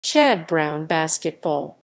Chad Brown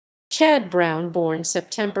basketball. Chad Brown, born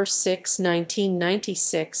September 6,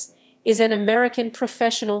 1996, is an American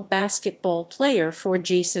professional basketball player for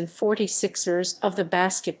Gießen 46ers of the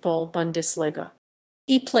Basketball Bundesliga.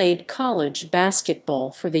 He played college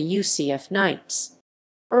basketball for the UCF Knights.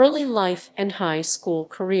 Early life and high school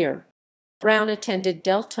career. Brown attended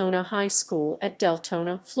Deltona High School at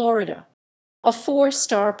Deltona, Florida. A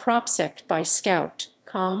four-star prospect by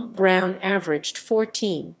Scout.com, Brown averaged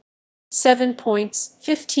 14.7 points,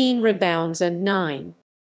 15 rebounds, and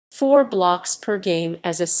 9.4 blocks per game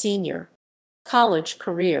as a senior. College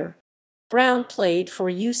career. Brown played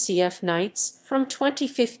for UCF Knights from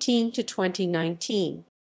 2015 to 2019.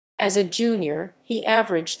 As a junior, he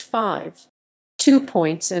averaged 5.2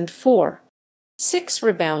 points and 4.6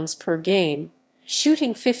 rebounds per game,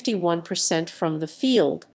 shooting 51% from the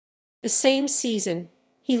field. The same season,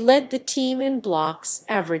 he led the team in blocks,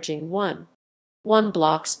 averaging 1.1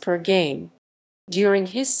 blocks per game. During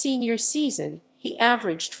his senior season, he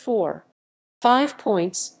averaged 4.5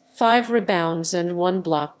 points, 5 rebounds, and 1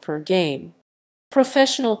 block per game.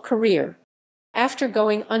 Professional career. After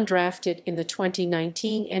going undrafted in the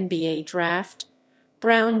 2019 NBA Draft,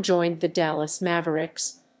 Brown joined the Dallas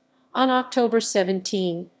Mavericks on October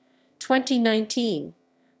 17, 2019,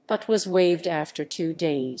 but was waived after 2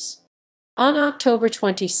 days. On October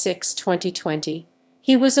 26, 2020,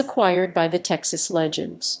 he was acquired by the Texas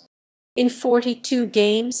Legends. In 42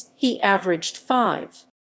 games, he averaged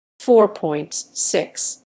 5.4 points,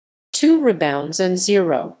 6.2 rebounds, and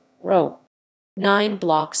 0.9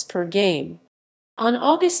 blocks per game. On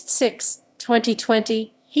August 6,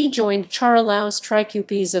 2020, he joined Charalaos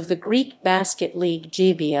Trikoupis of the Greek Basket League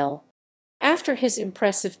GBL. After his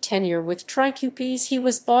impressive tenure with Trikoupis, he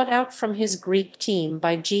was bought out from his Greek team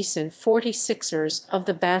by Gießen 46ers of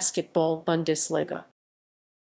the Basketball Bundesliga.